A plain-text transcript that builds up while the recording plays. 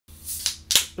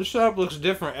This setup looks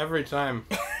different every time.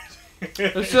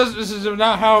 This is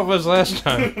not how it was last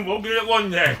time. We'll get it one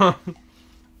day.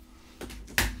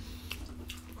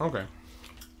 Okay.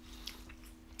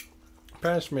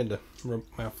 Pass me the... Well,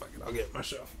 fuck it. I'll get it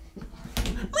myself.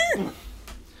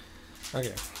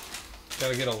 Okay.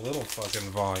 Gotta get a little fucking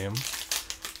volume.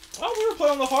 Oh, we were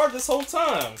playing on the hard this whole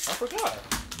time. I forgot.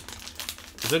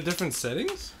 Is there different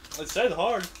settings? It said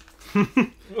hard.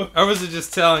 Or was it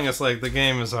just telling us, like, the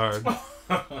game is hard?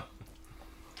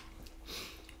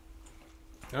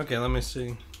 Okay, let me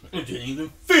see. It didn't even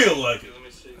feel like it. Let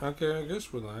me see. Okay, I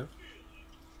guess we're live.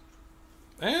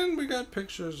 And we got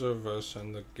pictures of us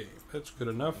in the game. That's good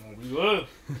enough. We good.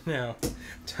 Now,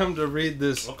 time to read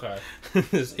this. Okay.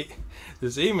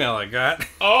 this email I got.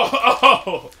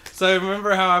 Oh. So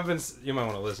remember how I've been... You might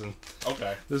want to listen.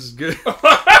 Okay. This is good.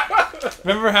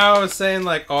 Remember how I was saying,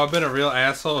 like, oh, I've been a real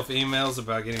asshole with emails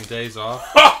about getting days off?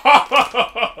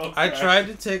 Okay. I tried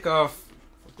to take off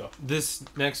this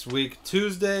next week,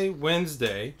 Tuesday,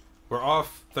 Wednesday. We're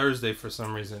off Thursday for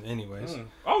some reason anyways.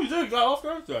 Oh, you did got off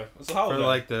Thursday. It's a holiday. For,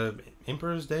 like, the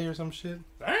Emperor's Day or some shit.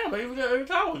 Damn, they even got a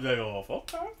holiday off.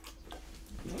 Okay.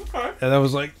 Okay. And that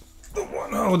was, like, the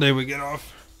one holiday we get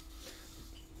off.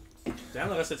 Damn,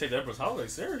 like I said, take the Emperor's holiday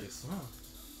serious. Wow.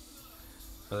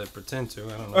 Or they pretend to,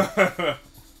 I don't know.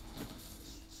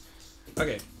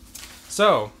 Okay.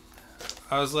 So,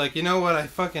 I was like, you know what? I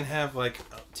fucking have, like,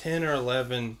 10 or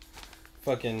 11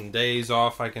 fucking days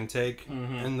off I can take.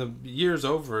 And the year's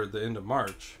over at the end of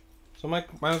March. So I'm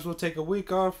like, might as well take a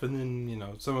week off, and then, you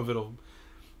know, some of it'll...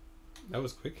 That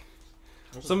was quick.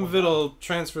 Some of it'll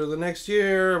transfer the next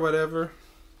year or whatever.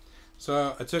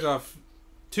 So I took off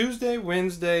Tuesday,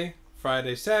 Wednesday,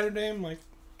 Friday, Saturday. I'm like,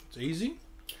 it's easy.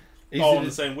 All in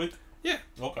the same week? Yeah.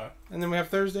 Okay. And then we have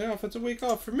Thursday off. It's a week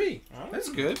off for me. That's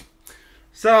good.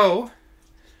 So,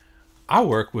 I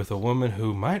work with a woman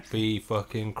who might be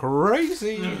fucking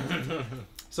crazy.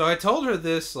 So I told her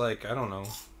this, like, I don't know,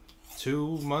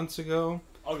 2 months ago.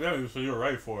 Oh, yeah, so you were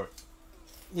ready for it.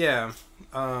 Yeah.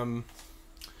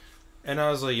 And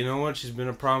I was like, you know what? She's been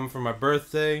a problem for my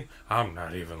birthday. I'm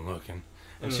not even looking.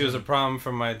 And she was a problem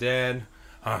for my dad.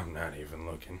 I'm not even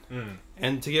looking.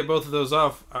 And to get both of those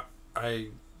off, I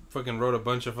fucking wrote a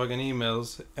bunch of fucking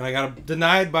emails. And I got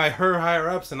denied by her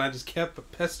higher-ups, and I just kept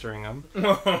pestering them.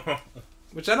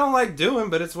 Which I don't like doing,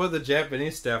 but it's what the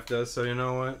Japanese staff does, so you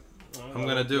know what? I'm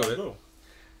going to do it.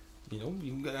 You know,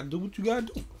 you got to do what you got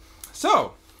to do.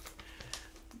 So,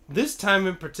 this time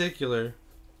in particular...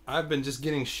 I've been just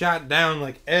getting shot down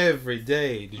like every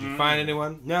day. Did you find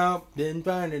anyone? No, didn't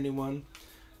find anyone.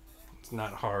 It's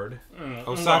not hard.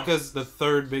 Osaka's the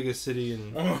 3rd biggest city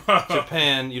in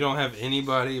Japan. You don't have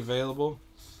anybody available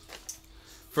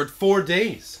for 4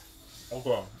 days.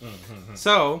 Okay.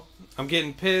 So I'm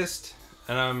getting pissed,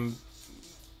 and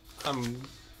I'm,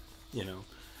 you know,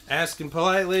 asking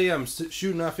politely. I'm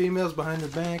shooting off emails behind her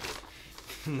back.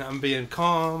 I'm being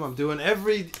calm. I'm doing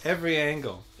every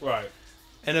angle. Right.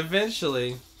 And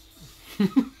eventually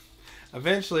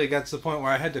it got to the point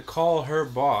where I had to call her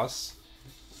boss,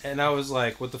 and I was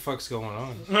like, what the fuck's going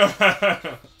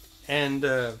on? And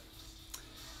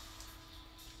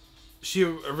she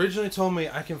originally told me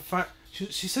I can find...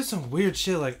 She said some weird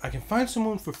shit like, I can find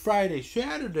someone for Friday,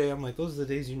 Saturday. I'm like, those are the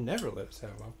days you never let us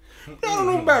have off. I don't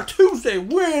know about Tuesday,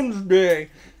 Wednesday.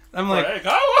 I'm like,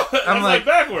 I'm like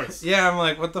backwards. Yeah, I'm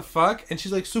like, what the fuck? And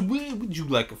she's like, so would you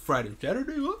like a Friday,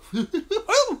 Saturday off?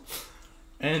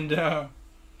 And then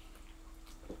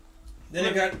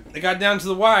it got down to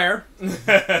the wire.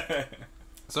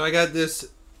 So I got this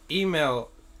email.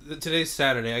 Today's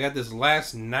Saturday. I got this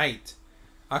last night.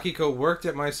 Akiko worked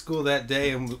at my school that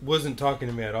day and wasn't talking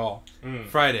to me at all.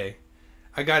 Friday.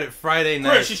 I got it Friday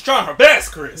night. Chris, she's trying her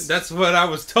best, Chris. That's what I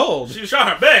was told. She's trying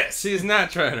her best. She's not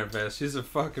trying her best. She's a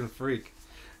fucking freak.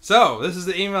 So, this is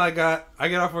the email I got. I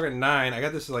get off work at 9. I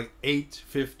got this at like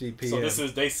 8:50 p.m. So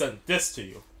they sent this to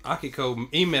you.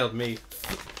 Akiko emailed me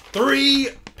 3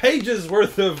 pages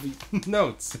worth of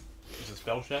notes. Is it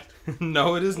spell checked?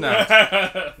 No, it is not.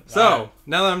 So,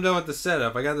 now that I'm done with the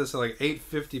setup, I got this at like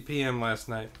 8:50 p.m. last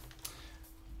night.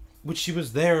 Which she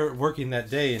was there working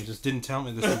that day and just didn't tell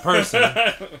me this in person.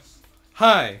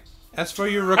 Hi. As for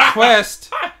your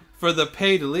request for the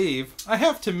paid leave, I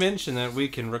have to mention that we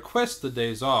can request the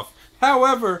days off.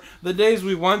 However, the days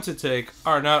we want to take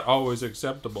are not always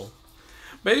acceptable.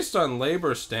 Based on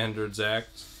Labor Standards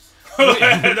Act...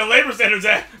 The Labor Standards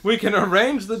Act! We can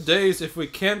arrange the days if we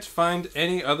can't find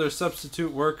any other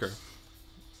substitute worker.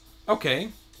 Okay.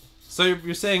 So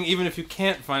you're saying even if you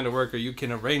can't find a worker, you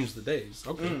can arrange the days.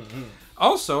 Okay.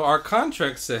 Also, our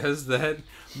contract says that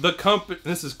the company...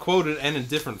 This is quoted and in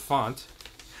different font.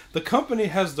 The company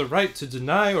has the right to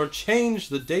deny or change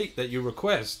the date that you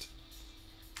request.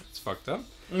 That's fucked up.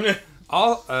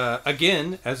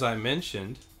 Again, as I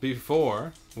mentioned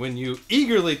before, when you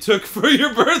eagerly took for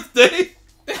your birthday,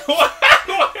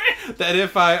 that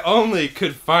if I only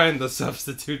could find the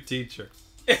substitute teacher.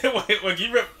 Wait, one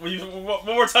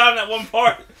more time that one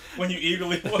part when you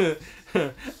eagerly.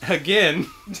 Again,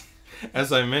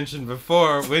 as I mentioned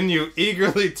before, when you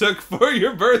eagerly took for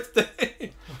your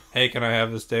birthday. Hey, can I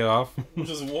have this day off?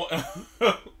 Just one.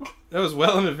 That was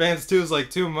well in advance too. It was like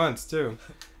 2 months too.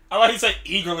 I like you say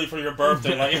eagerly for your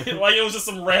birthday, like it was just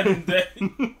some random day.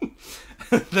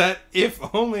 That if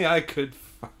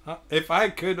I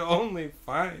could only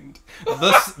find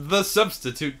the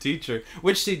substitute teacher,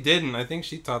 which she didn't. I think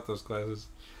she taught those classes.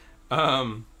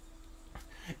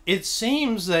 It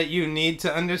seems that you need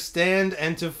to understand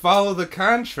and to follow the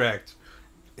contract.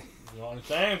 You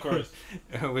understand, Chris?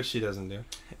 Which she doesn't do.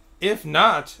 If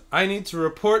not, I need to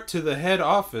report to the head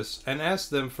office and ask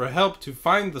them for help to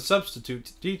find the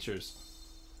substitute teachers.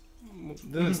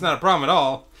 Then it's not a problem at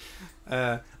all.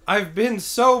 I've been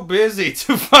so busy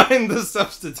to find the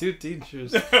substitute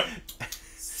teachers.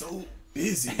 So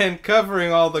busy. And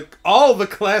covering all the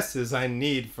classes I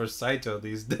need for Saito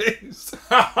these days.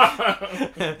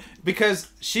 Because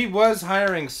she was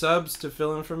hiring subs to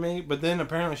fill in for me, but then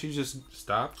apparently she just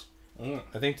stopped.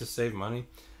 I think to save money.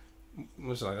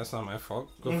 Which is like, that's not my fault.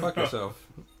 Go fuck yourself.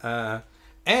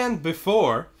 And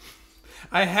before,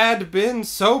 I had been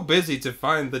so busy to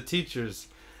find the teachers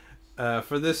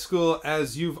for this school,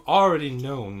 as you've already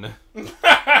known.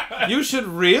 You should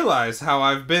realize how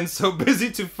I've been so busy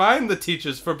to find the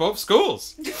teachers for both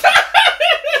schools.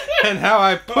 And how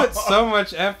I put so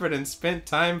much effort and spent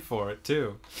time for it,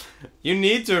 too. You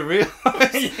need to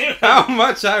realize how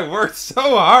much I worked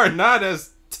so hard, not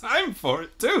as time for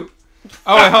it, too.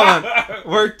 Oh, wait, hold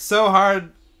on. Worked so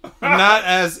hard, not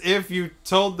as if you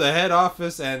told the head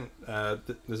office, and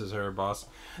this is her boss,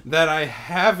 that I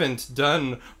haven't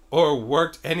done or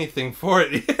worked anything for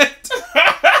it yet.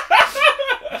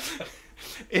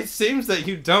 It seems that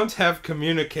you don't have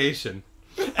communication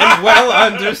and well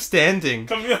understanding.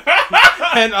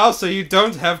 And also you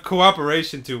don't have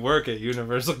cooperation to work at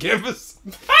Universal Campus.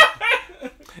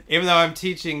 Even though I'm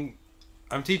teaching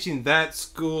that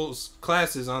school's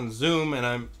classes on Zoom, and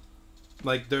I'm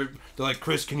like, they're like,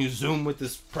 Chris, can you Zoom with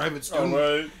this private student?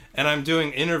 Right. And I'm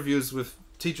doing interviews with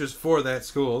teachers for that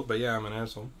school, but yeah, I'm an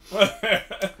asshole.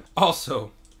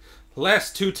 Also,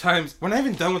 last 2 times, we're not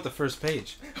even done with the first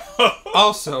page.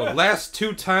 Also, last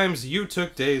 2 times you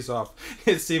took days off.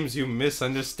 It seems you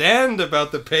misunderstand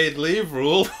about the paid leave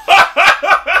rule.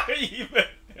 You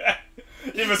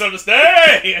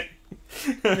misunderstand.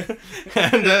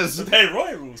 And as the pay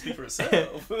Roy rules speak for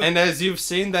itself. And as you've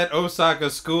seen that Osaka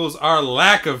schools are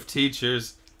lack of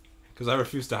teachers, because I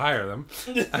refuse to hire them,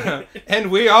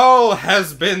 and we all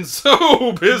has been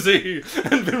so busy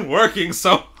and been working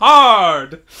so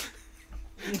hard.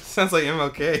 Sounds like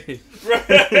MLK.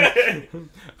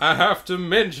 I have to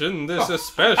mention this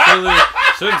especially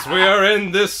since we are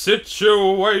in this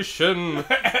situation.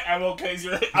 MLK's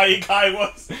your Aikai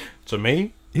was. To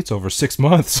me, it's over 6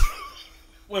 months.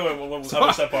 Wait, I missed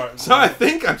that part. So I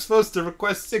think I'm supposed to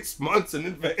request 6 months in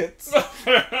advance.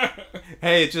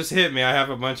 Hey, it just hit me. I have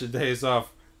a bunch of days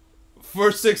off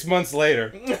for 6 months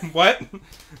later. What?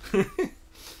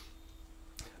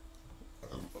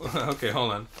 Okay,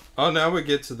 hold on. Oh, now we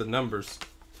get to the numbers.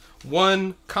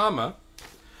 1, comma.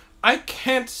 I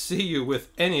can't see you with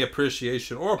any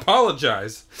appreciation or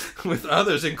apologize with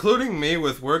others, including me,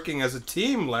 with working as a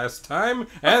team last time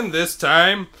and this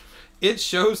time. It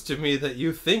shows to me that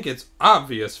you think it's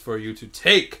obvious for you to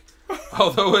take,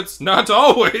 although it's not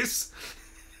always.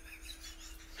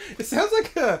 It sounds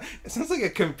like a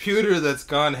computer that's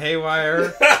gone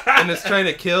haywire and it's trying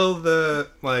to kill the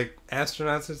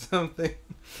astronauts or something.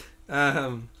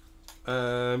 And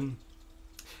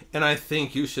I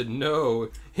think you should know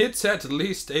it's at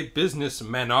least a business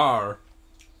manner.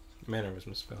 Manner was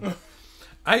misspelled.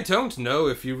 I don't know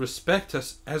if you respect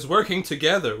us as working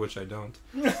together, which I don't.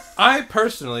 I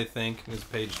personally think, this is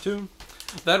page 2,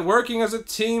 that working as a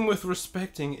team with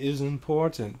respecting is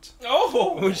important.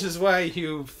 Oh! Which is why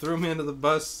you threw me under the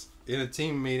bus in a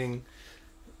team meeting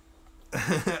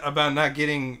about not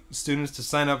getting students to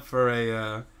sign up for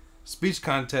a speech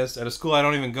contest at a school I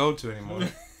don't even go to anymore.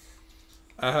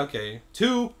 Okay.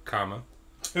 2, comma.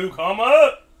 2,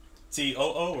 comma?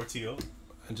 T-O-O or T-O?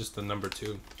 Just the number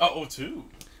 2. Oh, 2.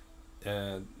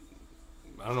 I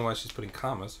don't know why she's putting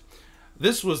commas.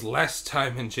 This was last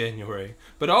time in January,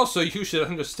 but also you should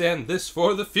understand this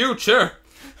for the future.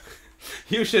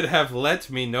 You should have let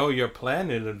me know your plan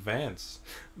in advance.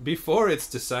 before it's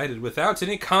decided without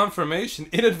any confirmation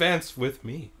in advance with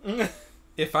me.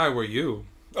 If I were you,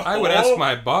 I would ask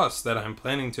my boss that I'm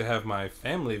planning to have my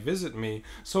family visit me,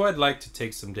 so I'd like to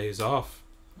take some days off.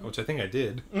 Which I think I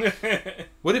did.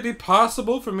 Would it be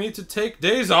possible for me to take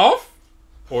days off?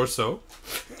 Or so?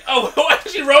 Oh,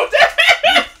 she wrote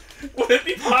that? Would it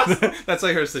be possible? That's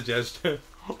like her suggestion.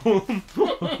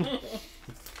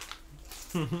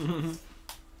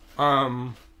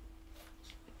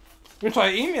 Which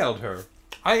I emailed her.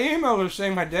 I emailed her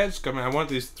saying my dad's coming. I want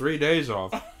these 3 days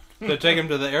off to take him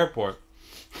to the airport.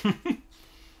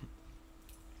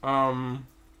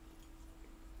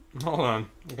 Hold on.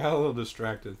 I got a little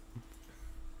distracted.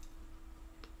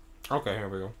 Okay, here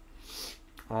we go.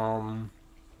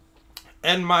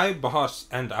 And my boss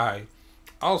and I,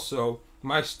 also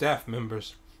my staff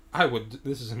members, I would,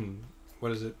 this is in,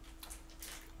 what is it?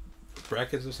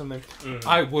 Brackets or something?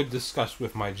 I would discuss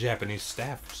with my Japanese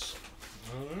staffs.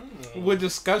 Would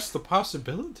discuss the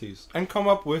possibilities and come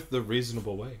up with the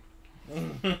reasonable way.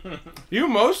 You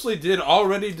mostly did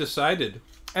already decided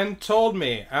and told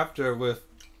me after with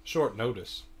short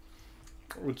notice.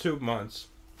 With 2 months.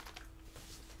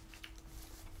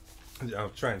 I'll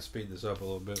try and speed this up a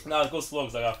little bit. Nah, go slow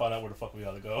because I gotta find out where the fuck we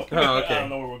gotta go. Oh, okay. I don't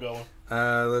know where we're going.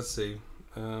 Let's see.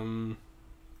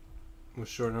 With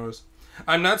short notice.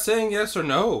 I'm not saying yes or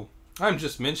no. I'm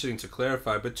just mentioning to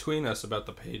clarify between us about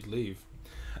the paid leave.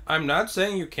 I'm not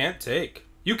saying you can't take.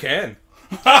 You can.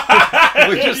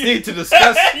 We just need to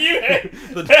discuss. You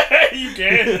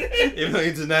can. Even though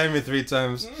you denied me 3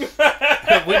 times.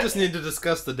 We just need to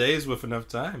discuss the days with enough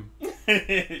time.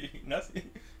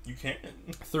 Nothing. You can.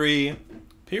 3,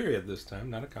 period this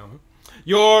time, not a comma.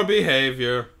 Your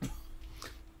behavior.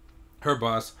 Her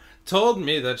boss told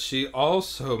me that she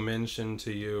also mentioned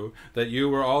to you that you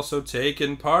were also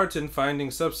taking part in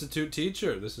finding substitute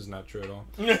teacher. This is not true at all.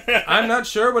 I'm not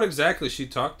sure what exactly she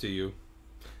talked to you.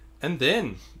 And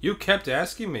then you kept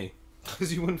asking me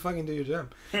because you wouldn't fucking do your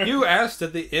job. You asked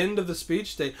at the end of the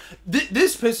speech day.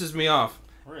 This pisses me off.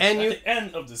 And at the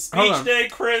end of the speech day,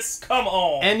 Chris, come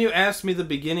on. And you asked me the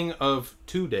beginning of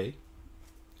today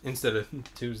instead of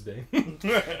Tuesday.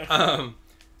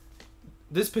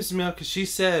 This pisses me off because she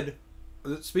said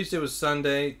the speech day was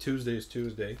Sunday, Tuesday is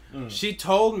Tuesday. She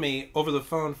told me over the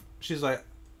phone, she's like,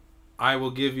 I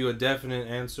will give you a definite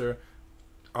answer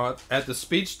at the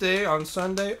speech day on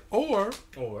Sunday or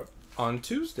on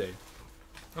Tuesday.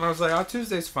 And I was like, oh,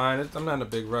 Tuesday's fine. I'm not in a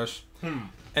big rush.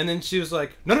 And then she was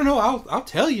like, no, I'll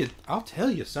tell you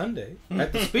Sunday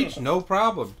at the speech, no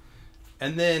problem.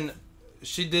 And then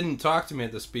she didn't talk to me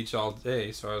at the speech all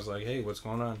day, so I was like, hey, what's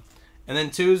going on? And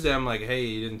then Tuesday, I'm like, hey,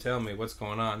 you didn't tell me what's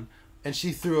going on. And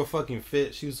she threw a fucking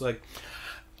fit. She was like,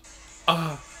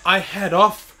 I had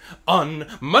off on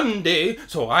Monday,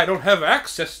 so I don't have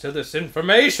access to this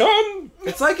information.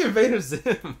 It's like Invader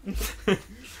Zim.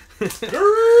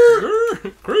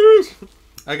 Cruise.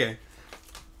 Okay.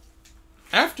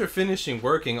 After finishing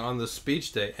working on the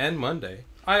speech day and Monday,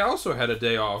 I also had a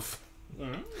day off.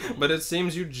 But it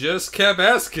seems you just kept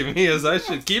asking me as I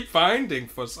should keep finding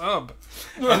for sub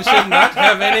and should not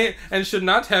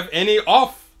have any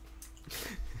off.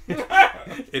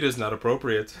 It is not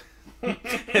appropriate.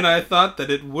 And I thought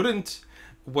that it wouldn't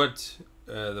what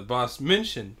the boss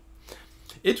mentioned.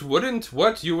 It wouldn't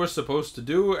what you were supposed to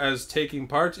do as taking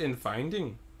part in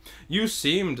finding. You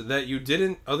seemed that you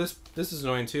didn't. Oh, this is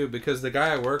annoying too because the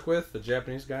guy I work with, the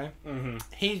Japanese guy,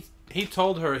 he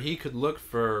told her he could look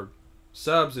for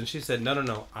subs, and she said,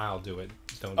 no, I'll do it.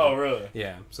 Don't. Oh, really?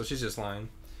 Yeah. So she's just lying.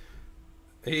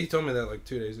 He told me that like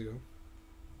 2 days ago.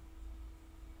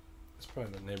 It's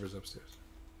probably the neighbors upstairs.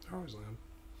 They're always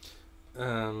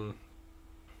loud.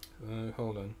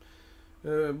 Hold on.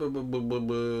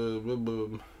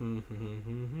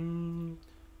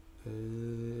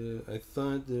 I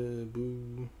thought the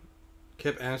boo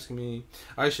kept asking me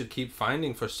I should keep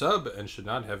finding for sub and should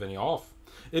not have any off.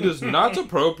 It is not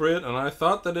appropriate, and I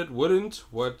thought that it wouldn't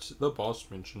what the boss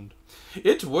mentioned.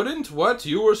 It wouldn't what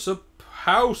you were supposed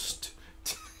to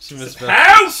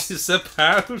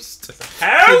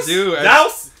do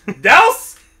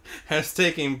as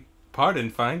taking part in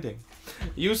finding.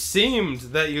 You seemed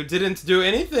that you didn't do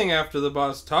anything after the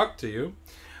boss talked to you.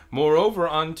 Moreover,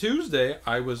 on Tuesday,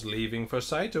 I was leaving for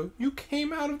Saito. You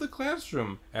came out of the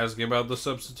classroom asking about the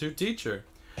substitute teacher.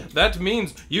 That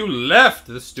means you left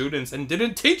the students and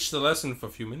didn't teach the lesson for a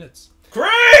few minutes.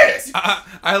 Chris!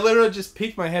 I literally just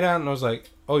peeked my head out and I was like,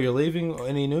 oh, you're leaving?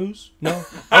 Any news? No?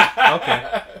 Oh,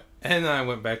 okay. And then I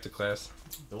went back to class.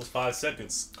 Those 5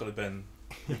 seconds could have been...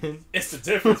 It's the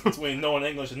difference between knowing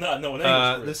English and not knowing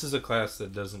English. This is a class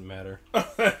that doesn't matter.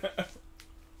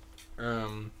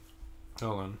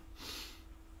 Hold on.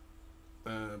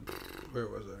 Where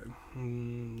was I?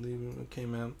 Leaving it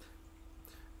came out.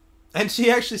 And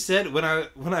she actually said when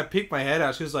I peeked my head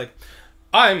out, she was like,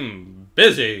 "I'm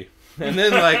busy," and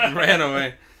then like ran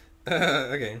away.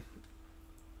 Okay.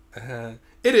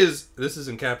 It is. This is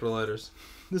in capital letters.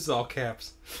 This is all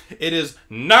caps. It is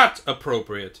not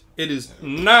appropriate. It is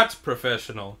not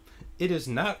professional. It is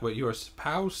not what you are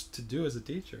supposed to do as a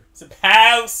teacher.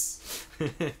 Supposed.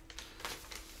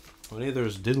 Well, neither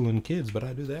is diddling kids, but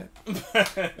I do that.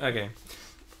 Okay.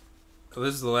 So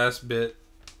this is the last bit.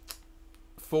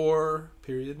 4,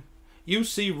 period.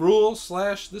 UC rule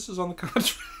 / this is on the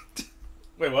contract.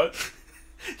 Wait, what?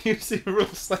 UC rule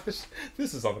 /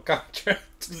 this is on the contract.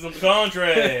 This is on the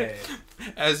contract.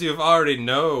 As you already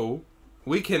know,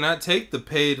 we cannot take the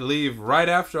paid leave right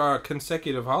after our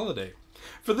consecutive holiday.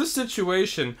 For this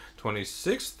situation,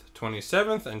 26th,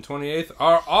 27th, and 28th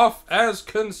are off as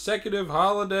consecutive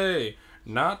holiday,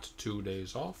 not 2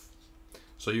 days off.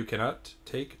 So you cannot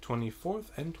take 24th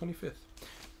and 25th.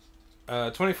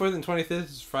 24th and 25th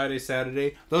is Friday,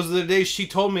 Saturday. Those are the days she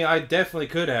told me I definitely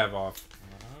could have off.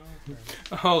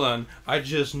 Okay. Hold on, I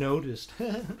just noticed.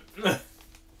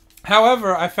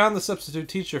 However, I found the substitute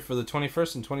teacher for the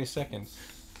 21st and 22nd.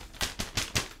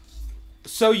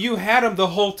 So you had him the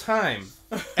whole time,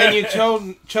 and you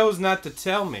chose not to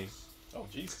tell me. Oh,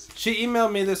 Jesus. She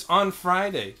emailed me this on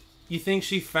Friday. You think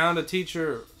she found a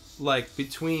teacher, like,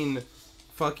 between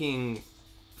fucking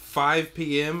 5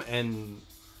 p.m. and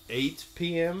 8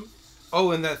 p.m.?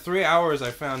 Oh, in that 3 hours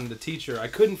I found the teacher. I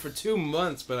couldn't for 2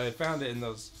 months, but I found it in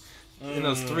those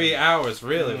 3 hours.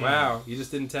 Really? Wow. You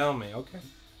just didn't tell me. Okay.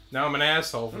 Now I'm an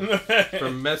asshole for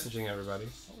messaging everybody.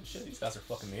 Oh, shit. These guys are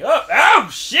fucking me up. Oh,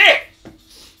 shit!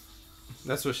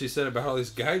 That's what she said about all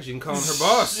these gaijin calling her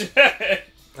boss.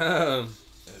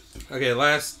 Okay,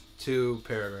 last 2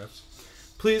 paragraphs.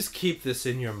 Please keep this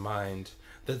in your mind,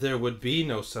 that there would be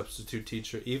no substitute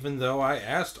teacher, even though I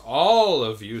asked all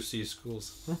of UC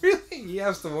schools. Really? You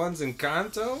asked the ones in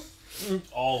Kanto?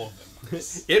 All of them.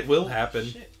 It will happen.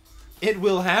 Shit. It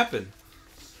will happen.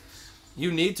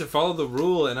 You need to follow the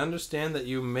rule and understand that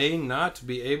you may not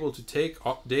be able to take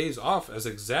days off as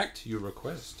exact you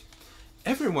request.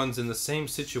 Everyone's in the same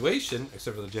situation,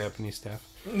 except for the Japanese staff.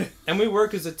 And we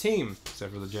work as a team,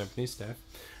 except for the Japanese staff.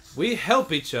 We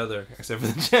help each other, except for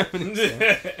the Japanese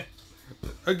staff.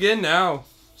 Again now,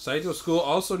 Saito School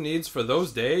also needs for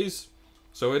those days,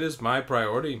 so it is my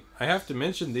priority. I have to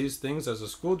mention these things as a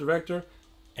school director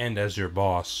and as your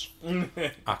boss,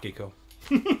 Akiko.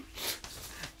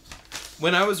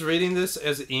 When I was reading this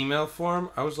as an email form,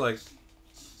 I was like,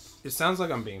 it sounds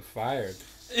like I'm being fired.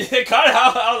 Kind of.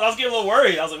 I was getting a little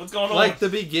worried. I was like, "What's going on?" Like the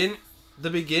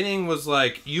beginning was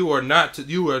like, "You are not.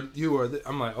 You are."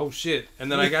 I'm like, "Oh shit!" And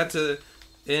then I got to the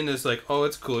end. It's like, "Oh,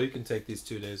 it's cool. You can take these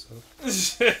 2 days off."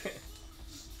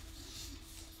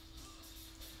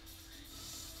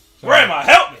 Where am I?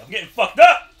 Help me! I'm getting fucked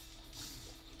up.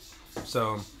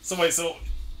 So wait.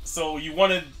 So you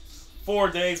wanted 4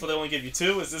 days, but they only gave you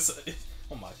 2. Is this?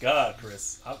 Oh my God,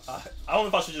 Chris. I don't know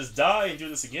if I should just die and do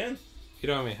this again. You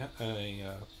don't have any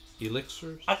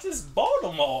elixirs? I just bought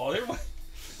them all.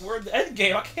 We're at the end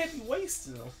game. I can't be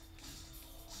wasting them.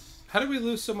 How did we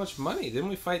lose so much money? Didn't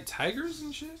we fight tigers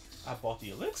and shit? I bought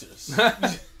the elixirs.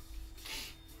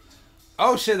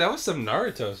 Oh shit, that was some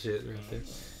Naruto shit right there.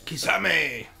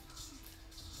 Kisame!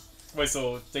 Wait,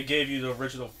 so they gave you the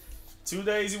original 2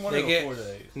 days you wanted, or 4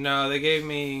 days? No, they gave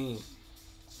me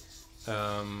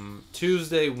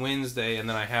Tuesday, Wednesday, and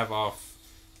then I have off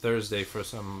Thursday for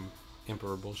some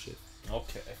Emperor bullshit.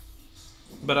 Okay.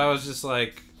 But I was just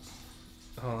like,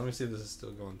 oh, let me see if this is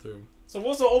still going through. So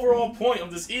what's the overall point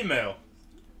of this email?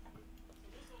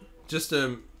 Just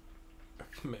to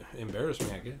embarrass me,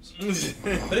 I guess.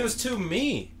 But it was to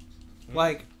me.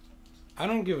 Like, I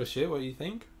don't give a shit what you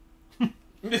think.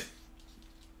 That's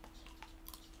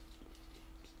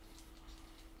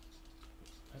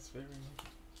very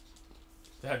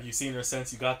nice. Have you seen her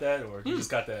since you got that, or you just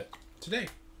got that today?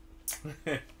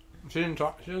 She didn't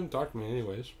talk to me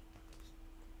anyways.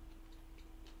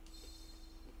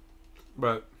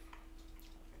 But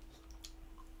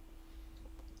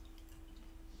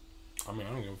I mean, I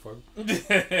don't give a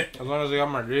fuck. As long as I got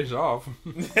my days off.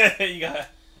 You got.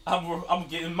 I'm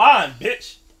getting mine,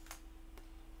 bitch.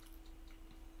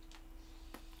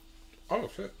 Oh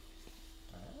shit.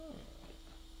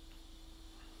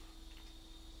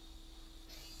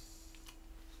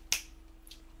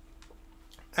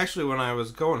 Actually, when I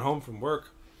was going home from work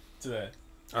today,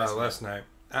 last night,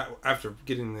 after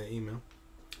getting the email,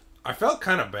 I felt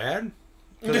kind of bad.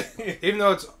 Even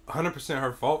though it's 100%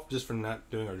 her fault just for not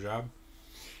doing her job.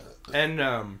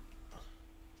 And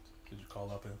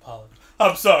call up and apologize.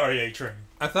 I'm sorry, A-Train.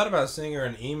 I thought about sending her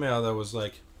an email that was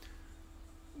like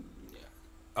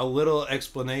a little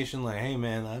explanation, like, "Hey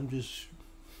man, I'm just,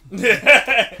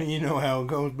 you know how it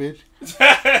goes, bitch.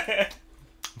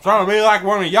 I'm trying to be like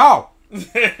one of y'all."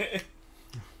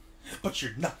 But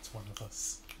you're not one of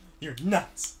us. You're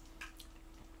not.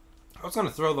 I was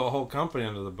gonna throw the whole company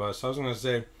under the bus. I was gonna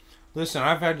say, "Listen,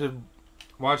 I've had to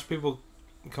watch people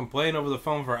complain over the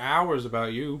phone for hours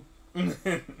about you."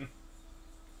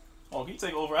 Oh, can you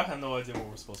take over? I have no idea where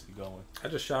we're supposed to be going. I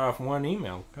just shot off one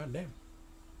email. God damn.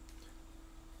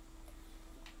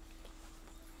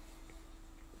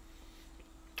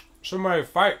 Somebody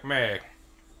fight me.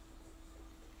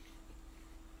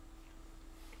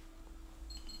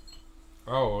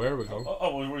 Oh, there we go.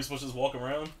 Oh, were we supposed to just walk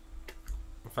around?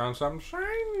 I found something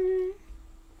shiny.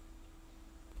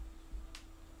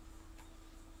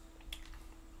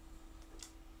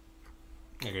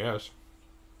 I guess.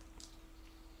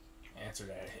 Answer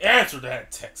that. Answer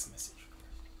that text message.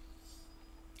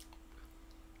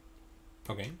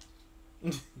 Okay.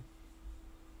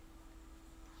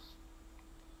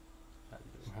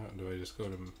 How do I just go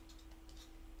to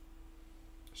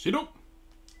Shido?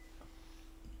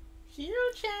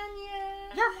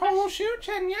 Yahoo, Shido.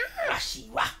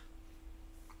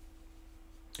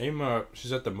 Aim,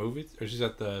 she's at the movie, or she's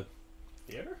at the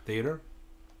theater.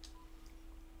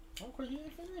 Oh, Chris, you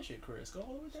didn't finish it, Chris. Go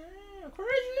all the way down. Chris,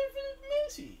 you didn't finish the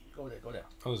message. Go there, go down.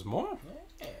 Oh, there's more?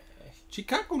 Yeah.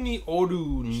 Chikaku ni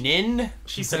oru nin.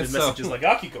 She sent his messages like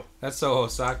Akiko. That's so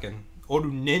Osakan.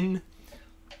 Oru nin.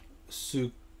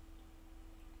 Su.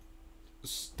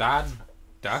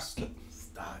 Stardust.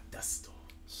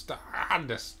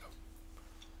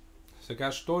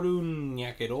 Sagashtoru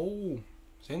nyakedo.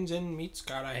 Senzen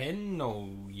mitskara hen no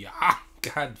ya.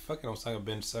 God, fucking Osaka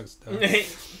Ben sucks though.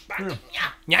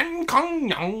 Nyan kong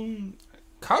yang.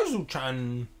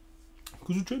 Kazu-chan.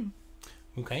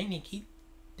 Mukai ni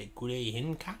kite kure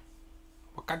hen ka.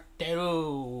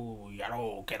 Wakatteru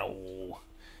yaro kero.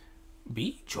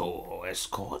 Bicho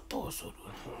escoto suru.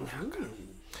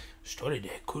 Story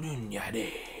de kurun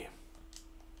yade.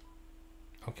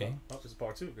 Okay. Oh, there's a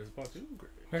part two. Great.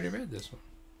 I already read this one.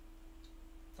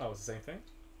 Oh, it's the same thing?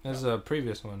 There's a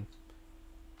previous one.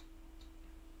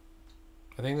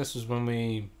 I think this was when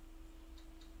we...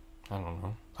 I don't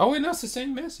know. Oh, wait, no, it's the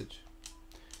same message.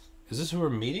 Is this who we're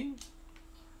meeting?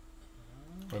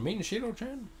 We're meeting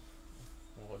Shido-chan?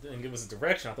 Well, it didn't give us a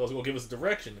direction. I thought it was going to give us a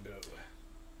direction to go.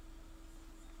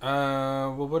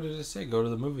 Well, what did it say? Go to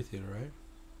the movie theater, right?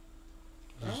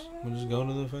 We'll just go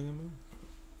to the fucking movie.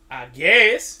 I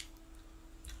guess.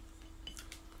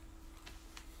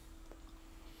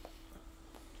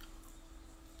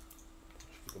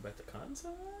 Should we go back to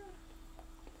Kansai?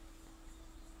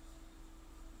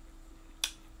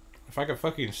 If I could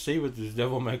fucking see what this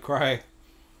Devil May Cry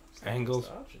angles.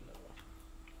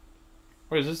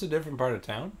 Wait, is this a different part of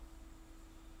town?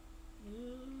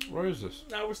 Where is this?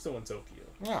 No, we're still in Tokyo.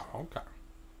 Oh, okay.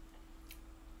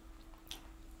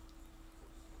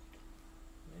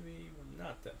 Maybe we're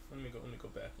not that. Let me go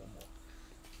back one more.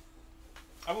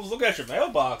 I was looking at your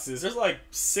mailboxes. There's like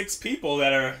 6 people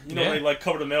that are, they like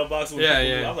cover the mailbox. With people.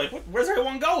 I was like, where's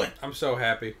everyone going? I'm so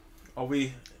happy. Are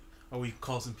we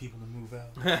causing people to move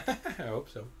out? I hope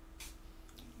so.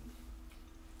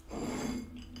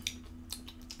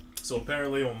 So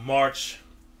apparently on March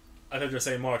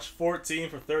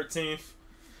 14th or 13th,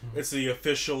 it's the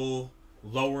official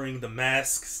lowering the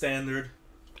mask standard.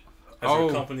 As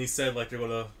your company said, like you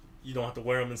don't have to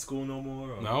wear them in school no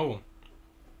more. Or? No.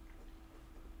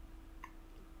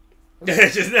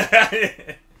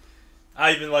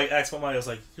 I even asked my mom. I was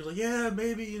like, he was like, yeah,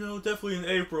 maybe definitely in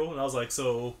April. And I was like,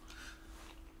 so,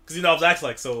 because I was actually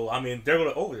like, so I mean, they're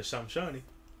gonna there's something shiny.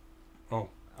 Oh.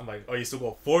 I'm like, are you still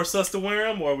gonna force us to wear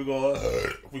them, or are we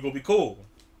gonna be cool?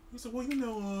 He said, well,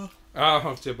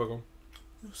 oh, typical.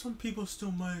 Some people still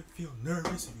might feel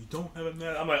nervous if you don't have a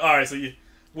mask. I'm like, all right, so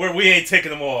we ain't taking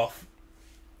them off.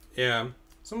 Yeah,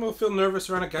 some will feel nervous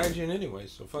around a gaijin anyway,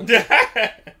 so fuck it.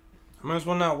 I might as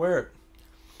well not wear it.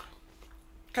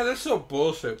 God, that's so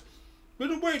bullshit. We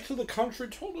had to wait till the country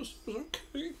told us it was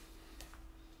okay.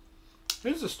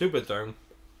 Here's the stupid thing.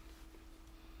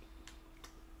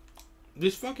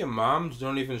 These fucking moms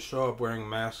don't even show up wearing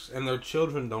masks, and their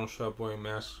children don't show up wearing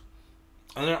masks.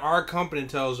 And then our company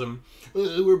tells them,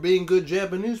 we're being good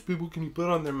Japanese people, can you put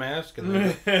on their mask?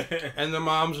 And, and the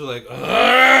moms are like,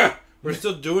 ugh! We're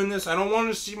still doing this? I don't want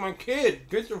to see my kid.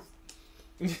 Get your...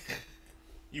 You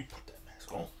put that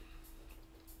mask on.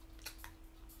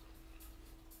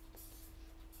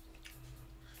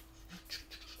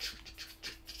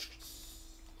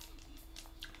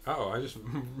 Oh, I just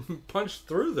punched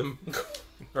through them.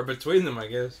 Or between them, I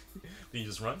guess. Then you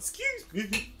just run. Excuse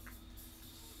me.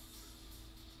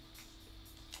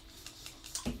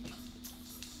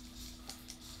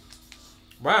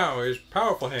 Wow, his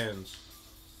powerful hands.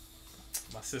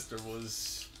 My sister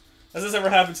was... Has this ever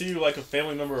happened to you? Like a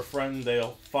family member or friend,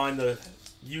 they'll find a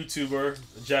YouTuber,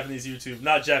 a Japanese YouTube,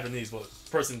 not Japanese, but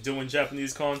person doing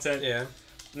Japanese content. Yeah.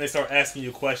 And they start asking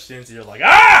you questions, and you're like,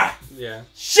 ah! Yeah.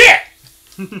 Shit!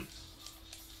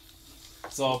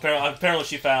 So apparently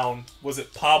she found, was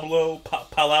it Pablo?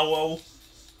 Palau?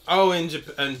 Oh, in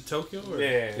Tokyo? Or?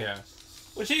 Yeah. Yeah.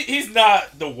 Which he's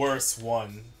not the worst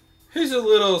one. He's a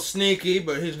little sneaky,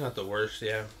 but he's not the worst,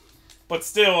 yeah. But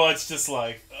still, it's just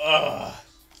like, ugh.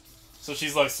 So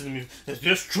she's like sending me, is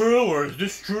this true or is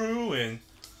this true? And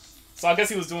so I guess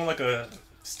he was doing like a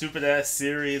stupid ass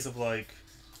series of like,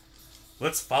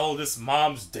 let's follow this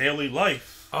mom's daily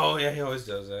life. Oh yeah, he always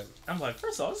does that. I'm like,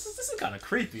 first of all, this is kind of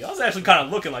creepy. I was actually kind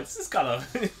of looking like, this is kind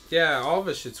of... Yeah, all of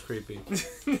this shit's creepy.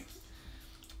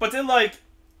 But then like,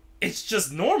 it's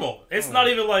just normal. It's not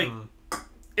even like,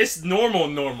 it's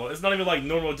normal. It's not even like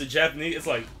normal to Japanese. It's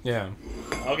like, yeah.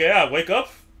 Okay, I wake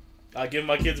up, I give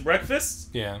my kids breakfast.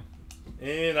 Yeah.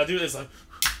 And I do this like,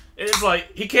 it's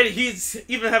like, he's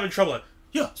even having trouble like,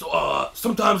 yeah, so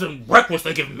sometimes in breakfast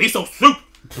they give miso soup.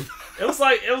 It was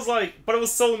like, but it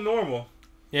was so normal.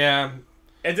 Yeah.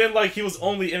 And then, like, he was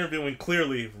only interviewing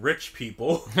clearly rich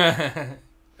people. I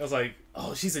was like,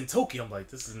 oh, she's in Tokyo. I'm like,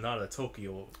 this is not a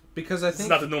Tokyo. Because I think... This is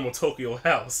not the normal Tokyo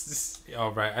house. Oh,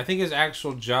 right. I think his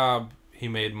actual job he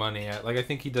made money at. Like, I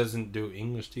think he doesn't do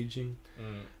English teaching.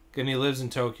 And he lives in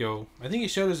Tokyo. I think he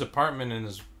showed his apartment and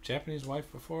his Japanese wife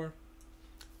before.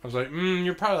 I was like,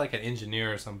 you're probably like an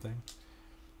engineer or something.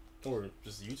 Or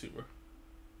just a YouTuber.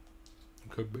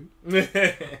 Could be.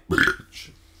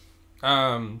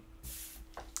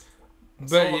 But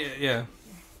so, yeah.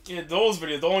 Yeah, those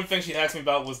videos. The only thing she asked me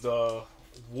about was the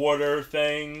water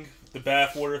thing, the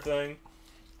bath water thing.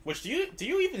 Which do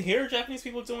you even hear Japanese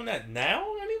people doing that now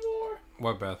anymore?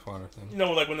 What bath water thing? You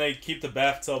know, like when they keep the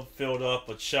bathtub filled up,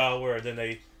 a shower, and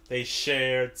then they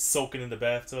share soaking in the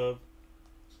bathtub.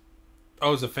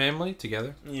 Oh, as a family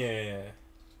together? Yeah.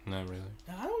 Not really.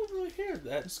 I don't really hear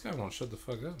that. This guy won't shut the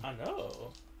fuck up. I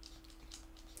know.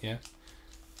 Yeah.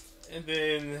 And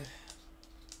then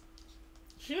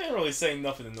she didn't really say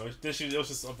nothing to noise. It was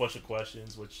just a bunch of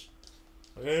questions, which,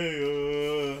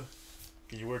 hey,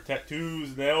 can you wear tattoos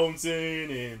and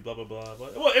onsen and blah blah blah.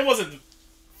 But well, it wasn't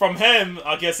from him.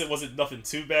 I guess it wasn't nothing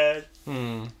too bad.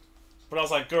 But I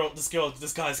was like,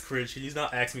 this guy's cringe. He's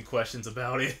not asking me questions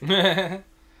about it.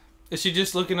 Is she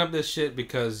just looking up this shit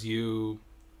because you?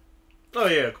 Oh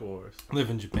yeah, of course. Live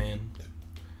in Japan.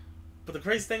 But the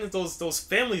crazy thing is those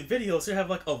family videos, they have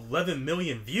like 11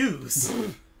 million views.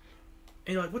 And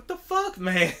you're like, what the fuck,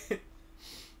 man?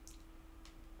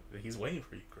 He's waiting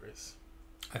for you, Chris.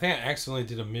 I think I accidentally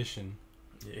did a mission.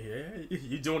 Yeah,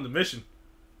 you doing the mission.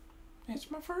 It's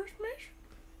my first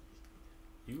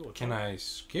mission. Can I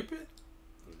skip it?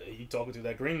 You talking to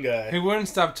that green guy. He wouldn't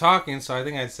stop talking, so I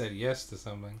think I said yes to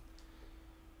something.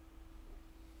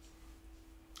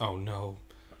 Oh no.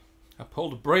 I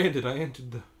pulled a brand and I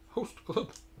entered the host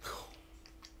club.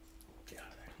 Get out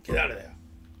of there. Get out of there.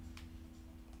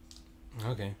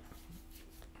 Okay.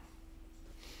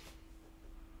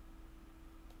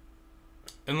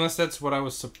 Unless that's what I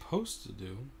was supposed to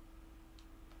do.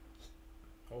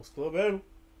 Host club, eh?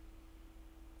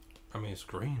 I mean, it's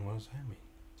green. What does that mean?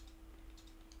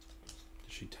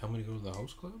 Did she tell me to go to the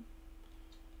host club?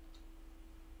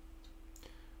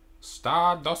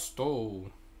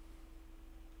 Stardusto.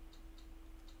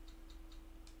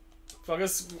 So I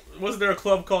guess, wasn't there a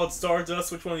club called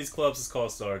Stardust? Which one of these clubs is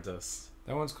called Stardust?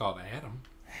 That one's called Adam.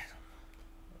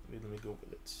 Let me Google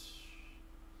it.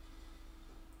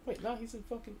 Wait, no, he's in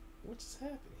fucking... What just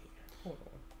happened here? Hold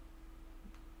on.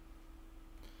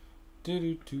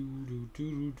 Do.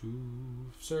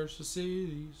 Search the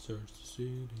city, search the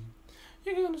city.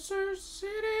 You're gonna search the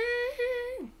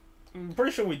city. I'm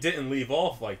pretty sure we didn't leave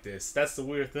off like this. That's the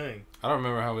weird thing. I don't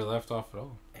remember how we left off at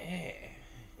all. Yeah.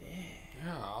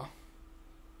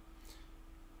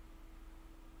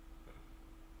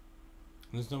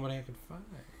 There's nobody I could find.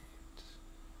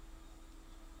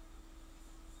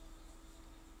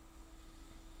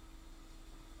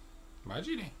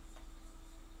 Majide.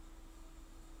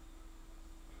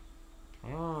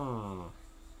 Can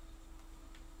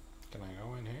I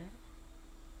go in here?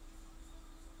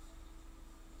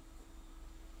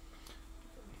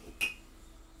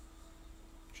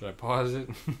 Should I pause it?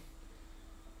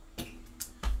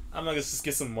 I'm not gonna just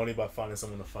get some money by finding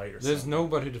someone to fight or something. There's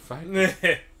nobody to fight.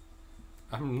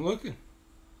 I'm looking.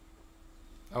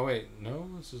 Oh wait, no,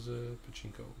 this is a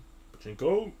pachinko.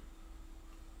 Pachinko.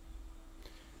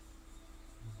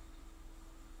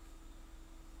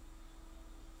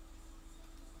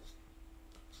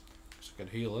 Guess I could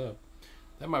heal up.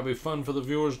 That might be fun for the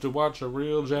viewers to watch a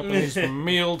real Japanese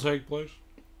meal take place.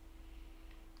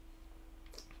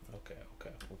 Okay.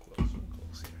 We're close here.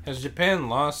 Has Japan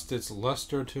lost its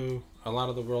luster to a lot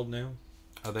of the world now?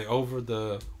 Are they over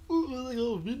the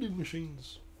vending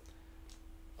machines?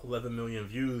 11 million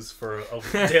views for a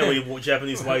daily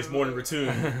Japanese wife's morning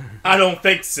routine. I don't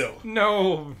think so.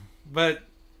 No, but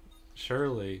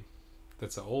surely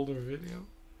that's an older video.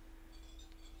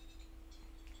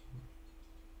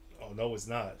 Oh, no, it's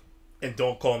not. And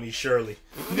don't call me Shirley.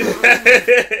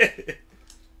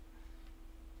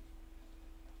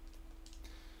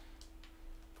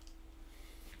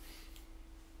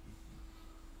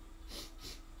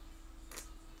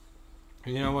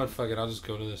 You know what? Fuck it. I'll just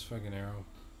go to this fucking arrow.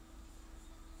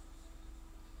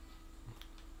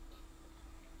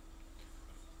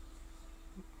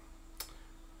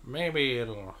 Maybe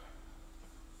it'll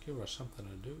give us something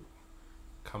to do.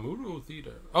 Kamuro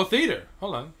Theater. Oh, theater!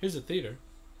 Hold on. Here's a theater.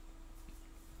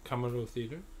 Kamuro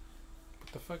Theater.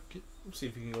 What the fuck? Let's see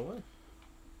if you can go in.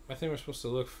 I think we're supposed to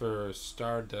look for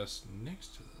Stardust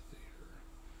next to the theater.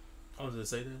 Oh, did it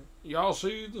say that? Y'all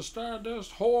see the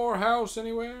Stardust Whore House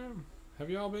anywhere? Have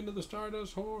y'all been to the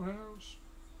Stardust Whore House?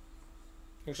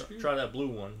 Try that blue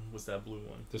one. What's that blue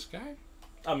one? This guy?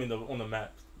 I mean, on the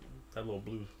map. That little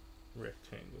blue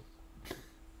rectangle.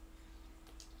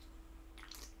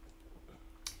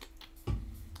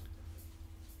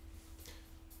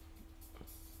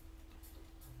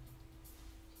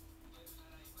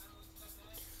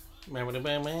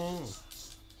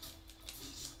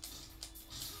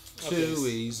 Too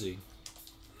easy.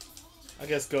 I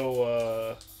guess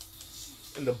go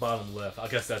in the bottom left. I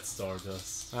guess that's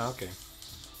Stardust. Oh, okay.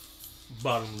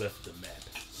 Bottom left of the map.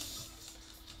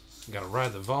 You gotta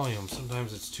ride the volume.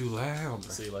 Sometimes it's too loud.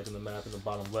 See, like in the map in the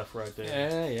bottom left right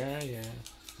there. Yeah.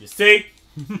 You see?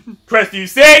 Press, do you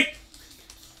see?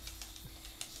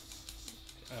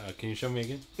 Can you show me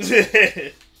again?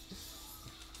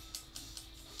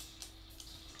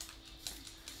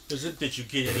 Did you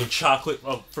get any chocolate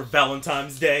for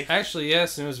Valentine's Day? Actually,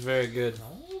 yes, and it was very good.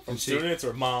 Oh, from students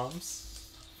or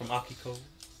moms? From Akiko?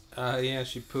 Yeah,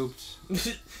 she pooped.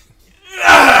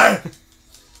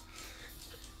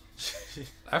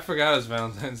 I forgot it was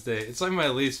Valentine's Day. It's like my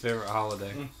least favorite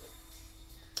holiday.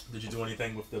 Did you do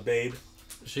anything with the babe?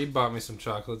 She bought me some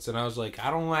chocolates, and I was like,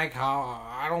 I don't like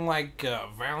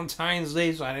Valentine's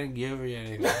Day, so I didn't give her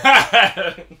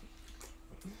anything.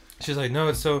 She's like, no,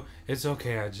 it's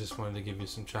okay. I just wanted to give you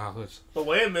some chocolates. But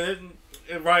wait a minute,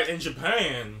 right in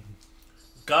Japan,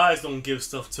 guys don't give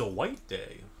stuff till White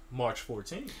Day, March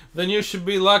 14th. Then you should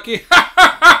be lucky.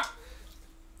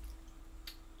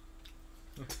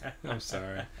 I'm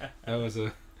sorry. That was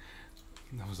a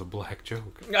black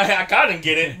joke. I kind of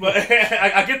get it, but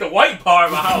I get the white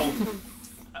part. How?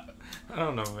 I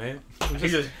don't know, man. I'm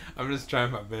just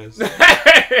trying my best.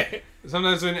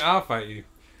 Sometimes I'll fight you.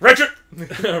 Richard!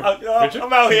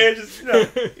 I'm out here just,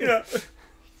 you know.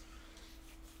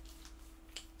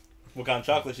 What kind of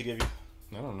chocolate she give you?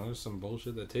 I don't know, some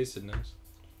bullshit that tasted nice.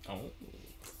 Oh.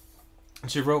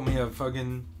 She wrote me a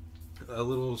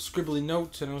little scribbly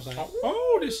note, and I was like,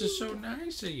 oh, this is so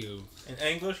nice of you. In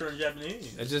English or in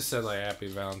Japanese? It just said, like, Happy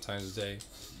Valentine's Day.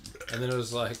 And then it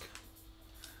was like,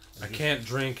 I can't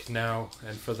drink now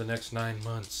and for the next 9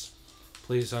 months.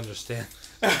 Please understand.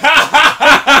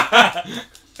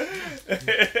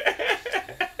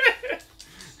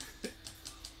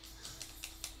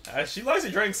 She likes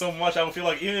to drink so much, I would feel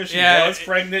like even if she was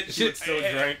pregnant, she would still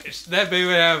drink. That baby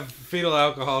would have fetal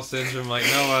alcohol syndrome like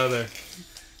no other.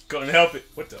 Couldn't help it.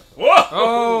 What the? Whoa!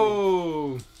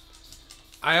 Oh!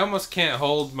 I almost can't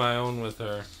hold my own with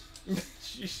her.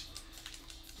 She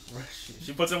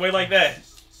puts it away like that.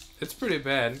 It's pretty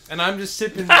bad. And I'm just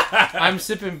sipping. I'm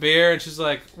sipping beer, and she's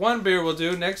like, "1 beer will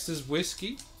do. Next is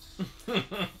whiskey." I'm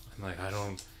like, I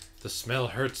don't. The smell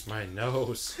hurts my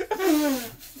nose.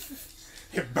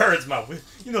 It burns my.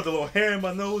 You know the little hair in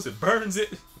my nose. It burns it.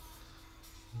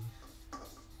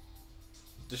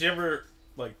 Does she ever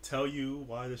tell you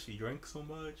why does she drink so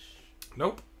much?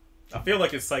 Nope. I feel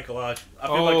like it's psychological. I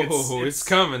feel like it's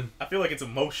coming. I feel like it's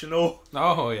emotional.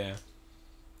 Oh yeah.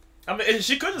 I mean,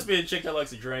 she could just be a chick that likes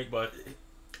to drink, but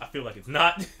I feel like it's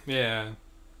not. Yeah.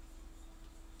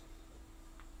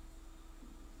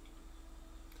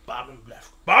 Bottom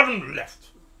left. Bottom left.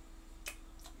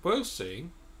 We'll see.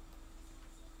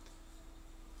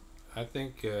 I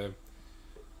think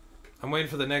I'm waiting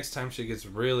for the next time she gets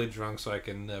really drunk so I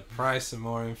can pry some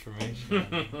more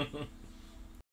information.